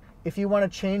easy. If you want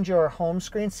to change your home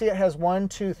screen, see it has 1,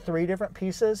 2, 3 different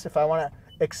pieces. If I want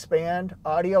to expand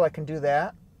audio, I can do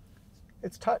that.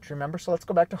 It's touch, remember? So let's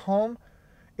go back to home.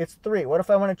 It's 3. What if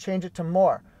I want to change it to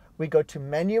more? We go to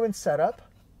menu and setup.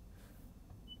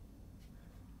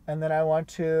 And then I want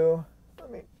to,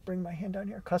 let me bring my hand down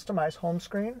here, customize home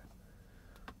screen.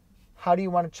 How do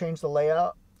you want to change the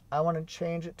layout? I want to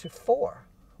change it to 4.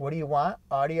 What do you want?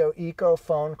 Audio, eco,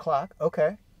 phone, clock.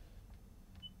 Okay.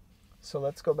 So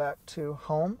let's go back to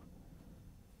home.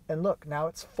 And look, now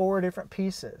it's 4 different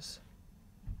pieces.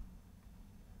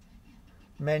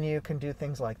 Menu can do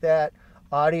things like that.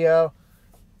 Audio.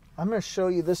 I'm going to show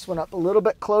you this one up a little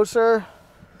bit closer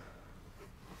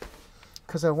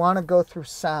because I want to go through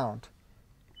sound.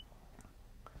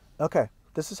 Okay,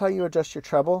 this is how you adjust your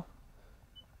treble.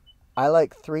 I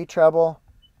like 3 treble,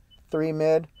 3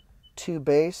 mid, 2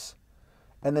 bass.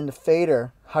 And then the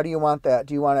fader, how do you want that?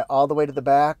 Do you want it all the way to the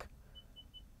back,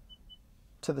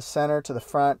 to the center, to the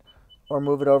front, or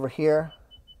move it over here?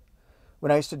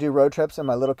 When I used to do road trips and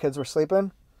my little kids were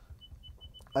sleeping,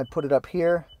 I'd put it up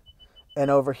here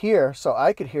and over here so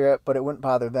I could hear it, but it wouldn't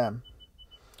bother them.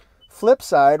 Flip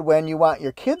side, when you want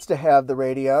your kids to have the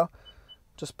radio,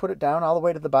 just put it down all the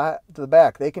way to the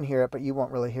back. They can hear it, but you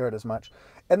won't really hear it as much.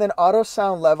 And then auto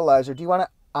sound levelizer. Do you want it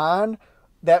on?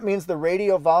 That means the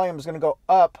radio volume is going to go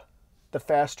up the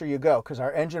faster you go, because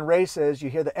our engine races, you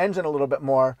hear the engine a little bit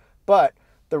more, but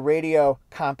the radio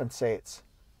compensates.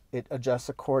 It adjusts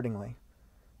accordingly.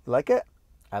 You like it?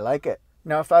 I like it.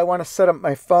 Now, if I want to set up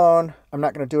my phone, I'm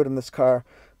not going to do it in this car,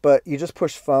 but you just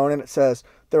push phone and it says,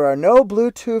 there are no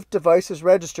Bluetooth devices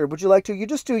registered. Would you like to? You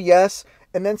just do yes,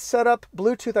 and then set up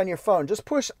Bluetooth on your phone. Just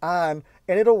push on,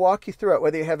 and it'll walk you through it.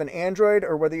 Whether you have an Android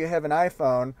or whether you have an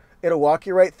iPhone, it'll walk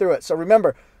you right through it. So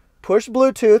remember, push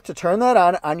Bluetooth to turn that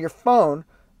on your phone,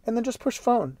 and then just push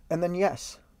phone, and then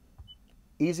yes.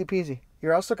 Easy peasy.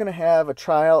 You're also going to have a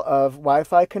trial of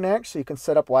Wi-Fi Connect, so you can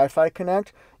set up Wi-Fi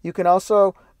Connect. You can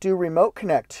also do Remote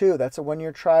Connect too. That's a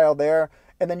 1-year trial there.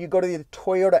 And then you go to the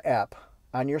Toyota app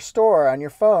on your store, on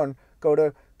your phone, go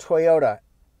to Toyota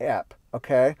app,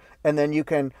 okay? And then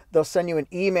they'll send you an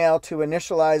email to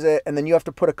initialize it, and then you have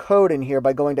to put a code in here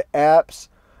by going to apps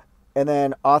and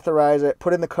then authorize it,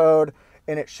 put in the code,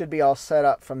 and it should be all set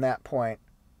up from that point.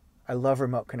 I love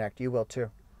Remote Connect. You will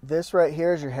too. This right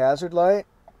here is your hazard light.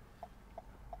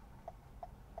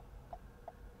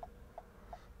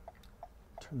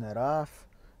 Turn that off.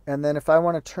 And then if I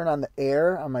want to turn on the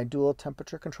air on my dual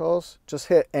temperature controls, just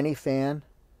hit any fan.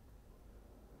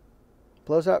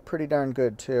 Blows out pretty darn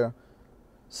good too.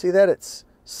 See that it's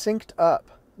synced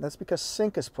up. That's because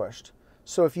sync is pushed.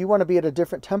 So if you want to be at a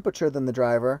different temperature than the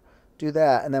driver, do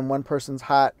that. And then one person's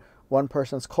hot, one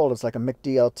person's cold. It's like a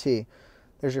McDLT.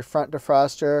 There's your front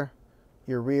defroster,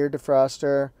 your rear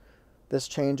defroster. This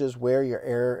changes where your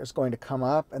air is going to come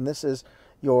up. And this is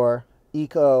your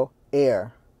eco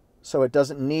air. So it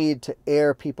doesn't need to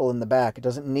air people in the back. It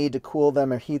doesn't need to cool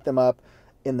them or heat them up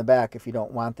in the back if you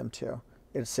don't want them to.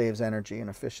 It saves energy and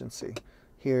efficiency.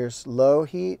 Here's low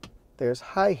heat. There's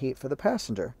high heat for the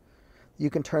passenger. You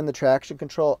can turn the traction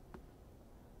control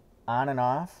on and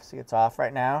off. See, it's off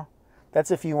right now.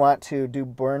 That's if you want to do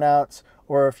burnouts,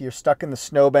 or if you're stuck in the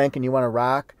snowbank and you want to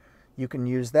rock, you can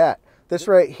use that. This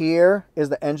right here is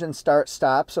the engine start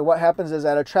stop. So what happens is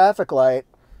at a traffic light,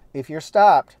 if you're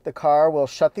stopped, the car will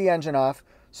shut the engine off,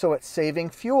 so it's saving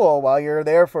fuel while you're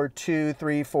there for 2,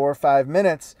 3, 4, 5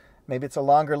 minutes. Maybe it's a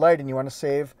longer light and you want to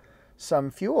save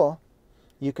some fuel.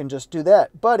 You can just do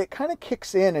that. But it kind of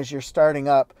kicks in as you're starting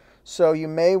up, so you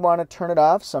may want to turn it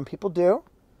off. Some people do.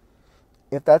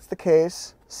 If that's the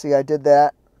case, see, I did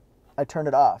that. I turned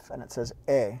it off and it says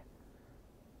A.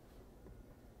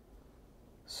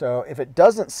 So if it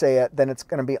doesn't say it, then it's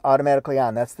going to be automatically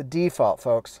on. That's the default,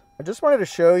 folks. I just wanted to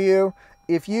show you,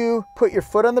 if you put your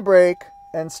foot on the brake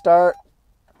and start,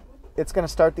 it's going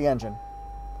to start the engine.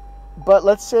 But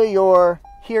let's say you're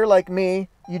here like me,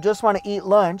 you just want to eat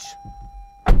lunch.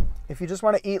 If you just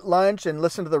want to eat lunch and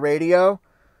listen to the radio,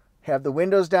 have the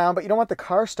windows down, but you don't want the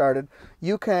car started,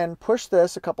 you can push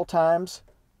this a couple times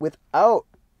without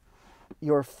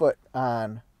your foot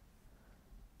on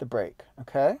the brake,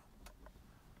 okay?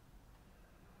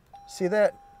 See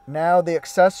that? Now the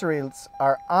accessories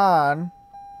are on,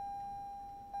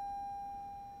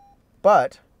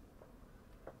 but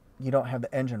you don't have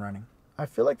the engine running. I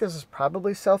feel like this is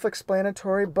probably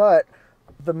self-explanatory, but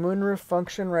the moonroof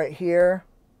function right here,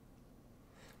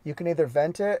 you can either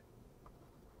vent it.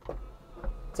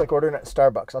 It's like ordering at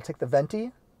Starbucks. I'll take the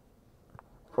venti,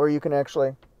 or you can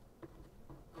actually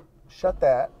shut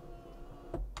that,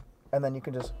 and then you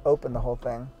can just open the whole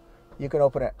thing. You can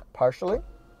open it partially,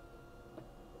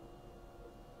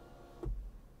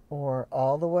 or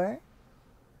all the way,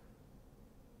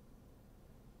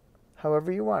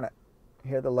 however you want it.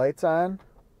 Here, the light's on.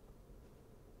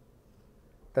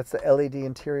 That's the LED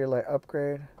interior light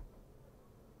upgrade.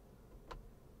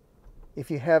 If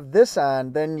you have this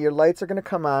on, then your lights are going to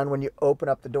come on when you open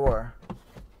up the door,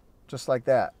 just like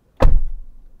that.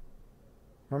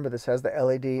 Remember, this has the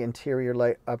LED interior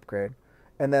light upgrade.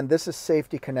 And then this is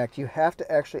Safety Connect. You have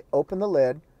to actually open the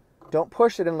lid. Don't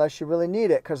push it unless you really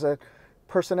need it, because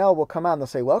personnel will come on. They'll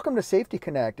say, "Welcome to Safety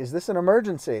Connect. Is this an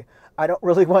emergency?" I don't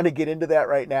really want to get into that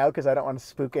right now because I don't want to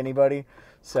spook anybody.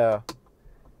 So,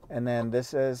 and then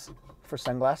this is for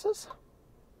sunglasses.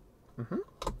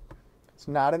 It's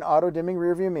not an auto dimming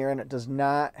rear view mirror, and it does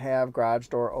not have garage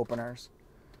door openers.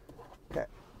 Okay.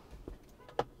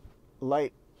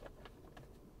 Light.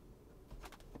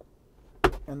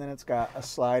 And then it's got a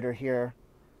slider here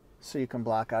so you can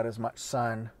block out as much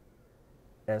sun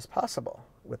as possible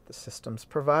with the systems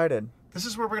provided. This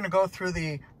is where we're going to go through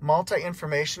the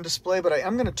multi-information display, but I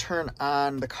am going to turn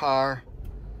on the car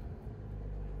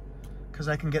because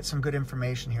I can get some good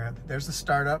information here. There's the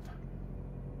startup.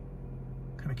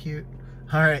 Kind of cute.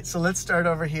 All right, so let's start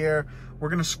over here. We're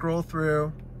going to scroll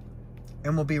through,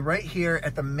 and we'll be right here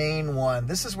at the main one.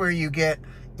 This is where you get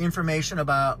information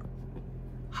about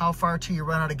how far till you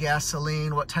run out of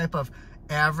gasoline, what type of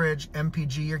average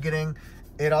MPG you're getting.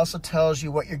 It also tells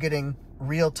you what you're getting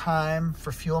real time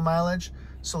for fuel mileage.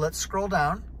 So let's scroll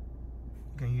down.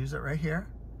 I'm gonna use it right here.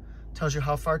 Tells you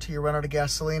how far till you run out of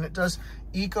gasoline. It does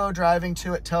eco driving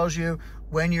too. It tells you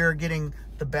when you're getting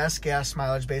the best gas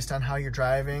mileage based on how you're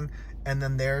driving. And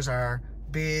then there's our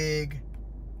big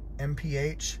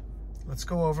MPH. Let's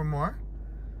go over more.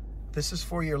 This is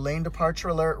for your lane departure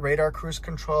alert, radar cruise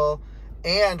control,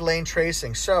 and lane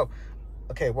tracing. So,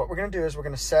 okay, what we're gonna do is we're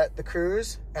gonna set the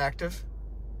cruise active,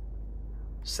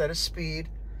 set a speed,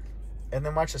 and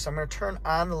then watch this. I'm gonna turn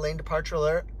on the lane departure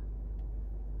alert,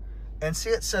 and see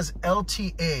it says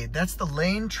LTA. That's the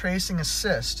lane tracing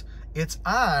assist. It's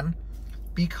on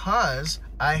because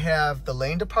I have the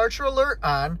lane departure alert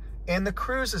on and the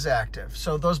cruise is active.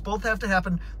 So those both have to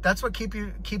happen. That's what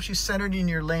keeps you centered in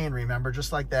your lane, remember,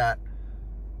 just like that.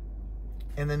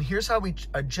 And then here's how we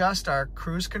adjust our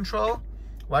cruise control.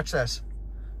 Watch this.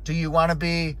 Do you want to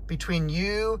be between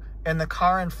you and the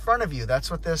car in front of you?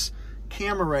 That's what this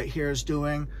camera right here is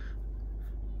doing.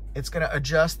 It's going to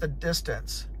adjust the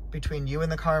distance. between you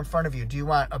and the car in front of you. Do you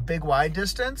want a big wide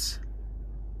distance,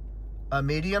 a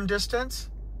medium distance,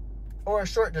 or a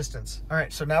short distance? All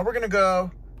right, so now we're gonna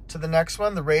go to the next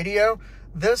one, the radio.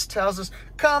 This tells us,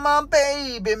 come on,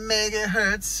 baby, make it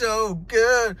hurt so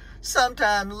good.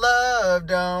 Sometimes love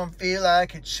don't feel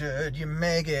like it should. You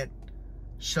make it.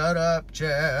 Shut up,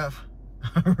 Jeff.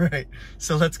 All right,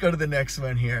 so let's go to the next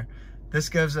one here. This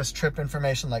gives us trip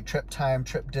information like trip time,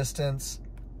 trip distance,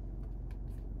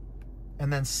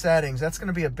 and then settings. That's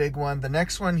gonna be a big one. The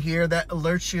next one here, that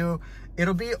alerts you.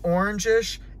 It'll be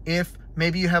orangish if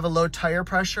maybe you have a low tire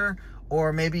pressure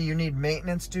or maybe you need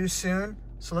maintenance due soon.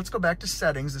 So let's go back to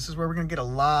settings. This is where we're gonna get a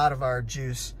lot of our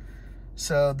juice.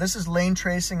 So this is lane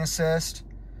tracing assist.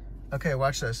 Okay,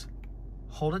 watch this.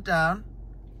 Hold it down.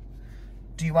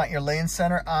 Do you want your lane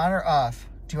center on or off?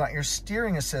 Do you want your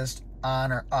steering assist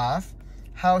on or off?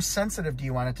 How sensitive do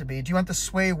you want it to be? Do you want the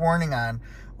sway warning on?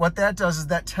 What that does is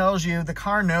that tells you, the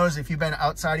car knows if you've been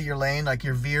outside of your lane, like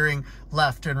you're veering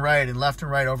left and right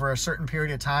over a certain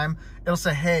period of time, it'll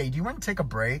say, hey, do you want to take a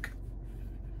break?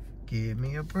 Give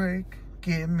me a break.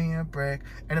 Give me a break.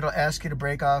 And it'll ask you to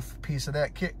break off a piece of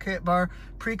that kit bar.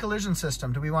 Pre-collision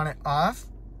system, do we want it off?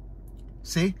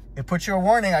 See, it puts you a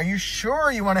warning. Are you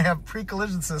sure you want to have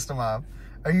pre-collision system off?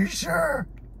 Are you sure?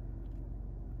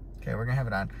 Okay, we're gonna have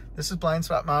it on. This is blind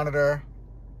spot monitor.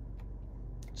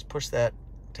 Just push that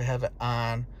to have it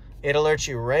on. It alerts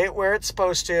you right where it's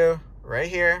supposed to, right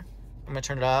here. I'm gonna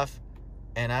turn it off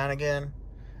and on again.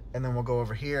 And then we'll go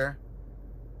over here.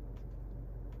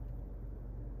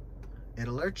 It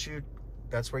alerts you.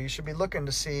 That's where you should be looking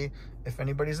to see if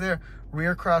anybody's there.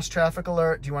 Rear cross traffic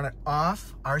alert. Do you want it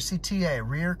off? RCTA,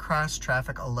 rear cross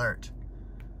traffic alert.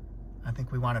 I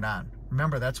think we want it on.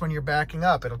 Remember, that's when you're backing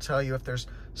up. It'll tell you if there's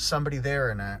somebody there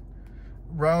or not.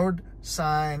 Road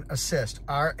sign assist,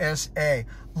 RSA.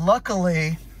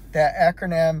 Luckily, that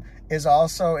acronym is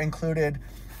also included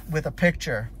with a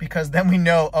picture because then we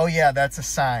know, oh yeah, that's a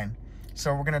sign.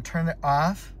 So we're gonna turn it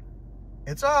off.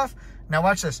 It's off. Now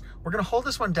watch this. We're gonna hold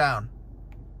this one down.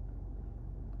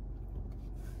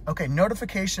 Okay,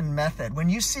 notification method. When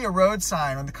you see a road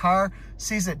sign, when the car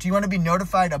sees it, do you want to be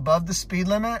notified above the speed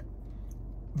limit?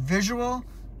 Visual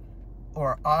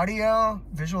or audio?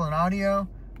 Visual and audio.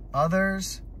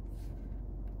 Others.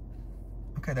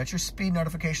 Okay, that's your speed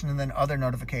notification and then other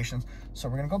notifications. So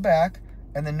we're gonna go back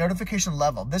and then notification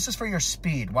level. This is for your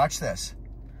speed. Watch this.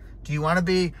 Do you want to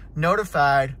be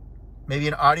notified, maybe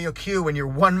an audio cue when you're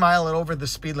 1 mile over the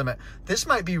speed limit? This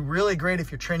might be really great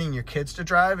if you're training your kids to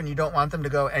drive and you don't want them to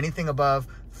go anything above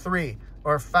 3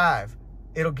 or 5.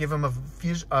 It'll give them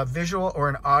a visual or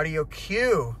an audio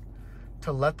cue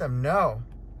to let them know.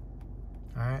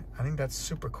 All right, I think that's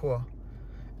super cool.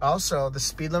 Also, the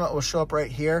speed limit will show up right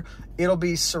here. It'll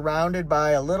be surrounded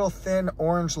by a little thin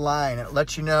orange line. It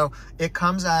lets you know it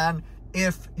comes on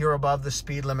if you're above the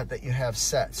speed limit that you have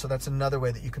set. So that's another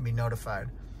way that you can be notified.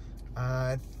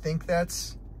 I think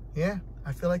that's, yeah,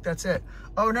 I feel like that's it.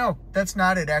 Oh no, that's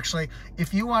not it actually.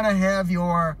 If you want to have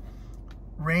your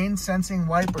rain sensing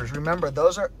wipers, remember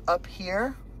those are up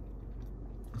here.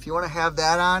 If you want to have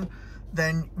that on,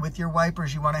 then with your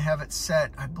wipers, you want to have it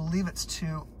set, I believe it's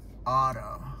to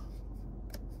auto.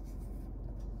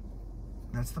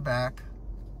 That's the back.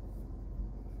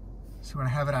 So you want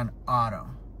to have it on auto,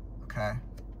 okay?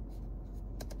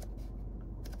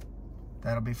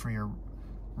 That'll be for your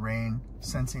rain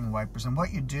sensing wipers. And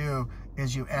what you do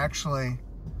is you actually,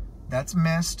 that's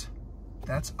mist,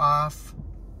 that's off.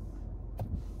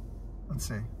 Let's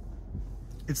see.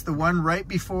 It's the one right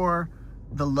before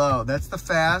the low. That's the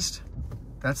fast,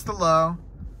 that's the low.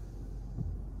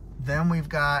 Then we've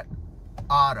got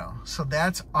auto. So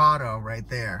that's auto right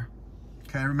there.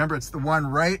 Okay, remember it's the one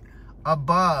right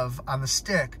above on the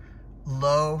stick,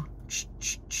 low,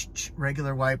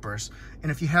 regular wipers.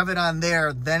 And if you have it on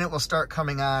there, then it will start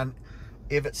coming on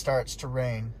if it starts to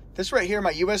rain. This right here,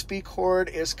 my USB cord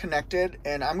is connected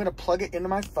and I'm gonna plug it into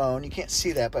my phone. You can't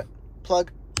see that, but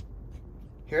plug,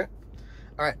 hear it?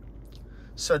 All right,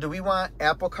 so do we want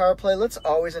Apple CarPlay? Let's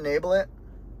always enable it.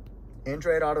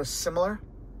 Android Auto similar.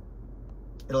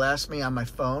 It'll ask me on my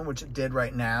phone, which it did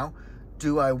right now.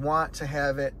 Do I want to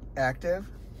have it active?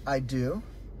 I do.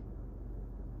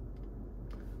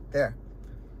 There.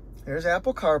 There's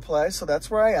Apple CarPlay, so that's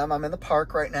where I am. I'm in the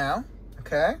park right now,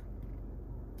 okay?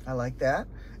 I like that.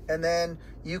 And then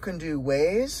you can do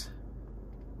Waze.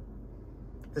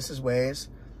 This is Waze.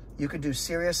 You can do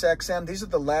SiriusXM. These are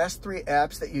the last 3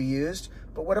 apps that you used.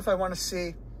 But what if I want to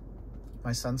see,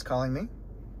 my son's calling me.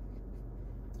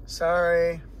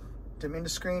 Sorry, didn't mean to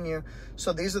screen you.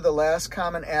 So these are the last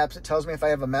common apps. It tells me if I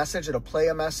have a message, it'll play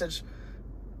a message.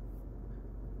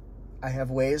 I have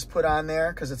Waze put on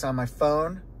there because it's on my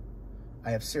phone.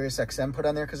 I have SiriusXM put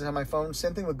on there because it's on my phone.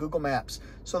 Same thing with Google Maps.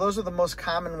 So those are the most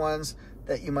common ones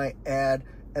that you might add.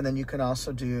 And then you can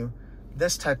also do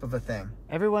this type of a thing.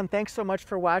 Everyone, thanks so much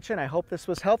for watching. I hope this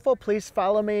was helpful. Please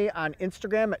follow me on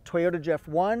Instagram at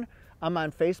ToyotaJeff1. I'm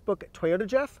on Facebook at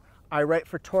ToyotaJeff. I write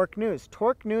for Torque News,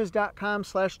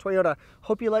 torquenews.com/Toyota.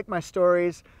 Hope you like my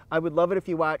stories. I would love it if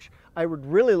you watch. I would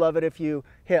really love it if you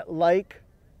hit like,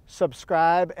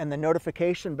 subscribe, and the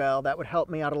notification bell. That would help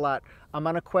me out a lot. I'm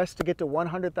on a quest to get to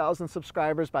 100,000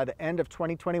 subscribers by the end of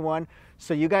 2021,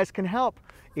 so you guys can help.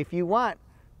 If you want,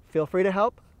 feel free to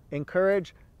help.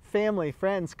 Encourage family,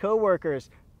 friends, co-workers,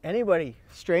 anybody,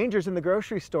 strangers in the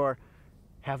grocery store.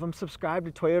 Have them subscribe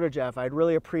to Toyota Jeff. I'd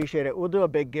really appreciate it. We'll do a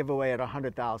big giveaway at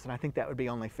 100,000. I think that would be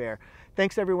only fair.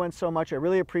 Thanks everyone so much. I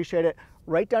really appreciate it.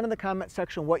 Write down in the comment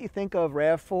section what you think of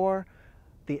RAV4,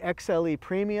 the XLE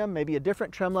Premium, maybe a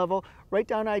different trim level. Write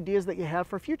down ideas that you have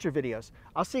for future videos.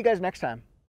 I'll see you guys next time.